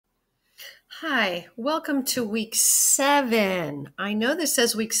Hi, welcome to week 7. I know this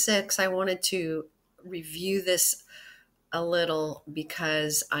says week 6. I wanted to review this a little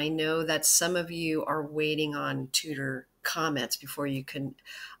because I know that some of you are waiting on tutor comments before you can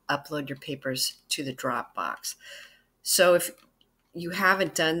upload your papers to the Dropbox. So if you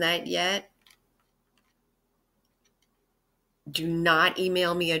haven't done that yet, do not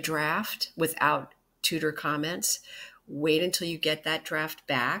email me a draft without tutor comments. Wait until you get that draft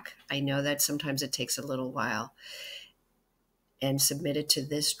back. I know that sometimes it takes a little while. And submit it to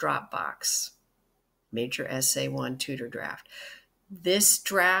this Dropbox, Major Essay 1 Tutor Draft. This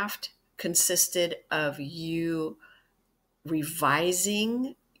draft consisted of you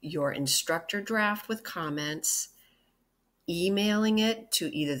revising your instructor draft with comments, emailing it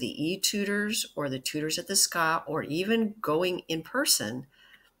to either the e-tutors or the tutors at the SCA, or even going in person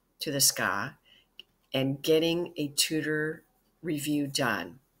to the SCA and getting a tutor review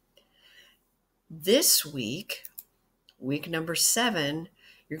done. This week number 7,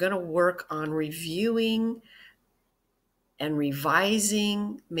 you're going to work on reviewing and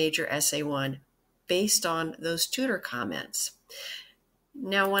revising Major Essay 1 based on those tutor comments.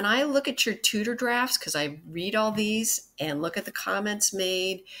 Now, when I look at your tutor drafts, because I read all these and look at the comments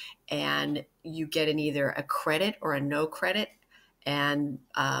made, and you get either a credit or a no credit. And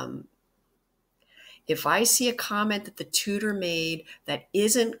if I see a comment that the tutor made that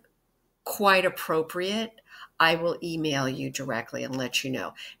isn't quite appropriate, I will email you directly and let you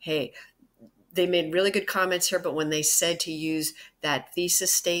know, hey, they made really good comments here, but when they said to use that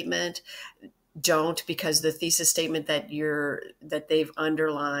thesis statement, don't, because the thesis statement that they've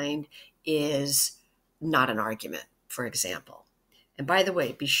underlined is not an argument, for example. And by the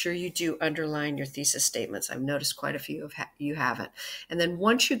way, be sure you do underline your thesis statements. I've noticed quite a few of you haven't. And then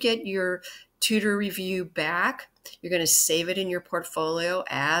once you get your tutor review back, you're going to save it in your portfolio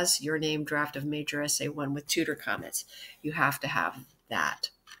as your named draft of Major Essay 1 with tutor comments. You have to have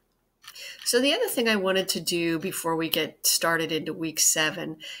that. So the other thing I wanted to do before we get started into week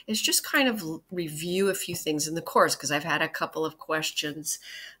 7 is just kind of review a few things in the course, because I've had a couple of questions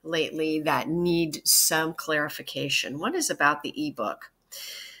lately that need some clarification. One is about the ebook.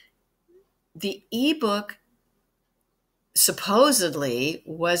 The ebook supposedly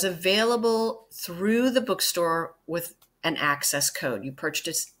was available through the bookstore with an access code. You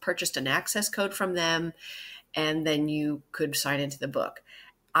purchased an access code from them, and then you could sign into the book.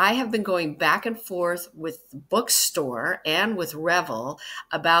 I have been going back and forth with the bookstore and with Revel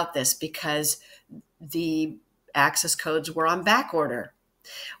about this because the access codes were on back order.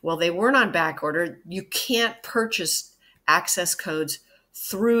 Well, they weren't on back order. You can't purchase access codes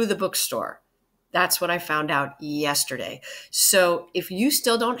through the bookstore. That's what I found out yesterday. So if you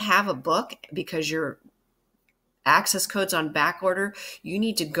still don't have a book because your access code's on back order, you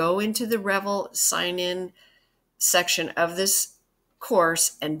need to go into the Revel sign-in section of this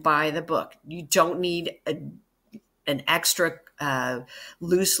course and buy the book. You don't need an extra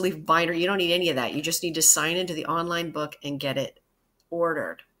loose leaf binder. You don't need any of that. You just need to sign into the online book and get it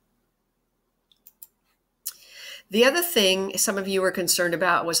ordered. The other thing some of you were concerned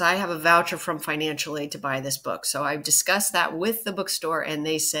about was I have a voucher from financial aid to buy this book. So I discussed that with the bookstore, and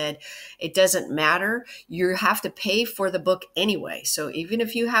they said it doesn't matter. You have to pay for the book anyway. So even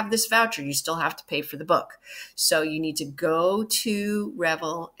if you have this voucher, you still have to pay for the book. So you need to go to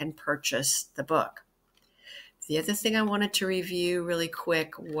Revel and purchase the book. The other thing I wanted to review really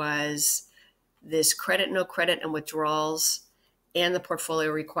quick was this credit, no credit, and withdrawals and the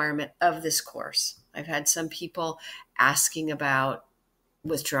portfolio requirement of this course. I've had some people asking about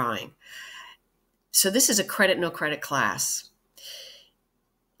withdrawing. So this is a credit, no credit class.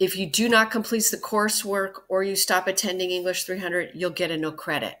 If you do not complete the coursework or you stop attending English 300, you'll get a no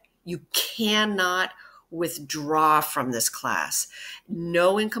credit. You cannot withdraw from this class.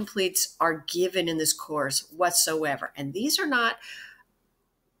 No incompletes are given in this course whatsoever. And these are not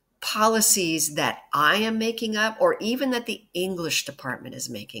policies that I am making up or even that the English department is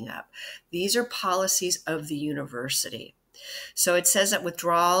making up. These are policies of the university. So it says that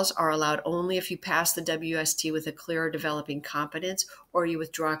withdrawals are allowed only if you pass the WST with a clear developing competence or you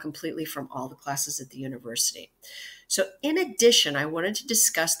withdraw completely from all the classes at the university. So in addition, I wanted to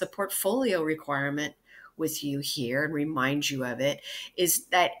discuss the portfolio requirement with you here and remind you of it, is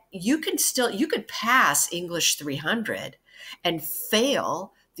that you could pass English 300 and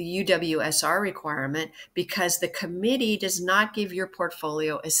fail the UWSR requirement because the committee does not give your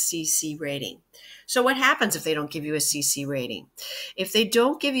portfolio a CC rating. So what happens if they don't give you a CC rating? If they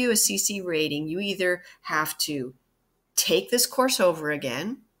don't give you a CC rating, you either have to take this course over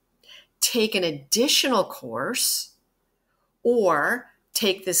again, take an additional course, or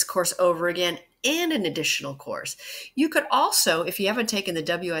take this course over again and an additional course. You could also, if you haven't taken the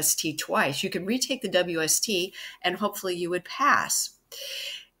WST twice, you could retake the WST and hopefully you would pass.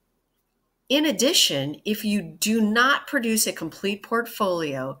 In addition, if you do not produce a complete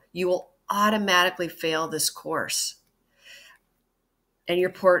portfolio, you will automatically fail this course, and your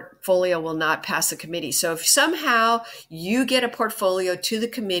portfolio will not pass the committee. So if somehow you get a portfolio to the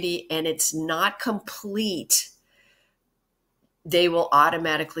committee and it's not complete, they will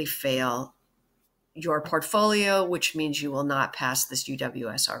automatically fail your portfolio, which means you will not pass this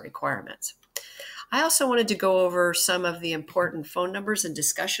UWSR requirements. I also wanted to go over some of the important phone numbers and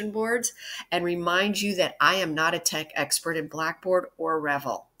discussion boards and remind you that I am not a tech expert in Blackboard or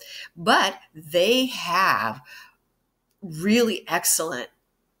Revel, but they have really excellent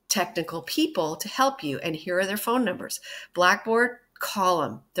technical people to help you. And here are their phone numbers. Blackboard, call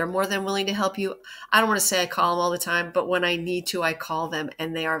them. They're more than willing to help you. I don't want to say I call them all the time, but when I need to, I call them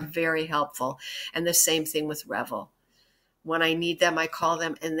and they are very helpful. And the same thing with Revel. When I need them, I call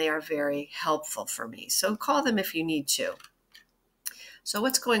them and they are very helpful for me. So call them if you need to. So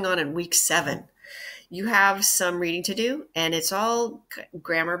what's going on in week 7? You have some reading to do and it's all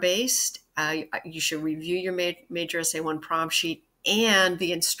grammar based. You should review your major essay 1 prompt sheet and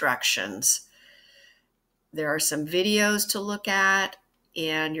the instructions. There are some videos to look at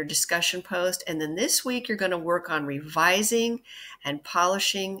and your discussion post. And then this week, you're going to work on revising and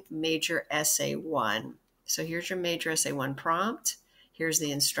polishing major essay 1. So here's your major essay 1 prompt. Here's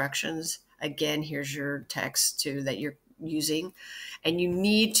the instructions. Again, here's your text too that you're using. And you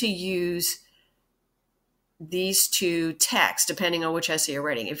need to use these 2 texts depending on which essay you're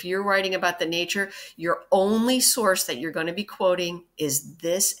writing. If you're writing about the nature, your only source that you're going to be quoting is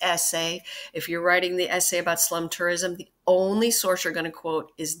this essay. If you're writing the essay about slum tourism, the only source you're going to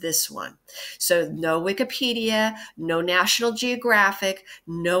quote is this one. So no Wikipedia, no National Geographic,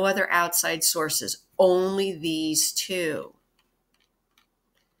 no other outside sources, only these 2.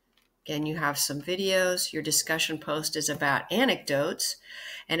 Again, you have some videos. Your discussion post is about anecdotes.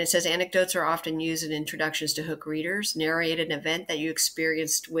 And it says anecdotes are often used in introductions to hook readers. Narrate an event that you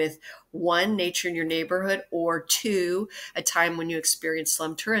experienced with 1, nature in your neighborhood, or 2, a time when you experienced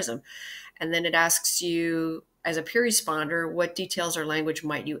slum tourism. And then it asks you, as a peer responder, what details or language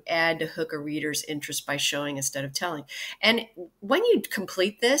might you add to hook a reader's interest by showing instead of telling? And when you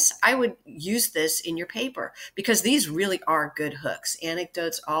complete this, I would use this in your paper because these really are good hooks.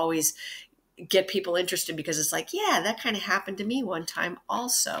 Anecdotes always get people interested because it's like, yeah, that kind of happened to me one time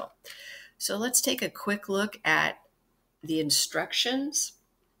also. So let's take a quick look at the instructions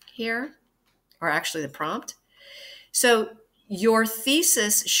here, or actually the prompt. So your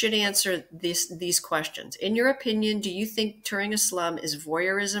thesis should answer these questions. In your opinion, do you think touring a slum is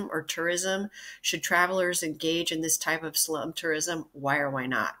voyeurism or tourism? Should travelers engage in this type of slum tourism? Why or why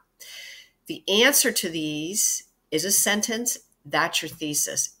not? The answer to these is a sentence. That's your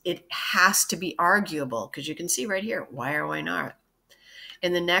thesis. It has to be arguable because you can see right here, why or why not?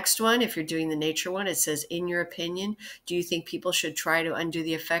 In the next one, if you're doing the nature one, it says, in your opinion, do you think people should try to undo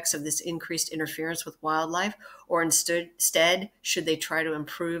the effects of this increased interference with wildlife? Or instead, should they try to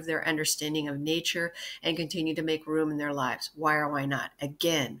improve their understanding of nature and continue to make room in their lives? Why or why not?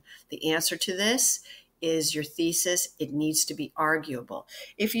 Again, the answer to this is your thesis. It needs to be arguable.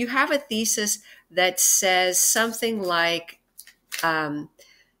 If you have a thesis that says something like,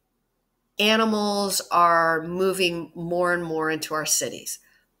 animals are moving more and more into our cities,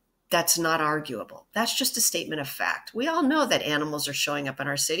 that's not arguable. That's just a statement of fact. We all know that animals are showing up in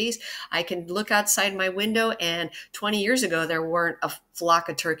our cities. I can look outside my window and 20 years ago, there weren't a flock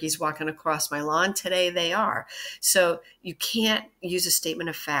of turkeys walking across my lawn. Today they are. So you can't use a statement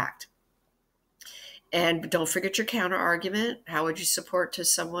of fact. And don't forget your counter argument. How would you support to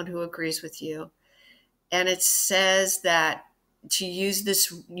someone who agrees with you? And it says that to use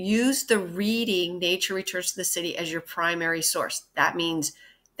the reading, Nature Returns to the City, as your primary source. That means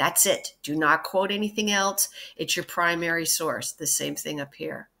that's it. Do not quote anything else. It's your primary source. The same thing up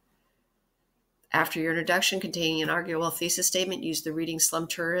here. After your introduction containing an arguable thesis statement, use the reading slum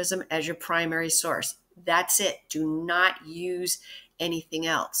tourism as your primary source. That's it. Do not use anything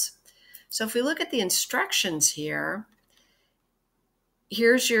else. So if we look at the instructions here,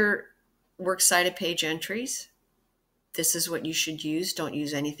 here's your works cited page entries. This is what you should use. Don't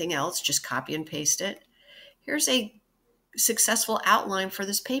use anything else. Just copy and paste it. Here's a successful outline for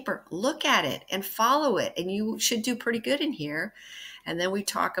this paper. Look at it and follow it, and you should do pretty good in here. And then we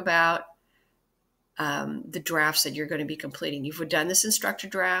talk about the drafts that you're going to be completing. You've done this instructor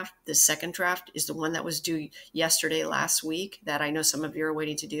draft. The second draft is the one that was due yesterday, last week, that I know some of you are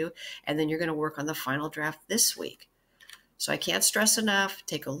waiting to do. And then you're going to work on the final draft this week. So I can't stress enough,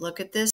 take a look at this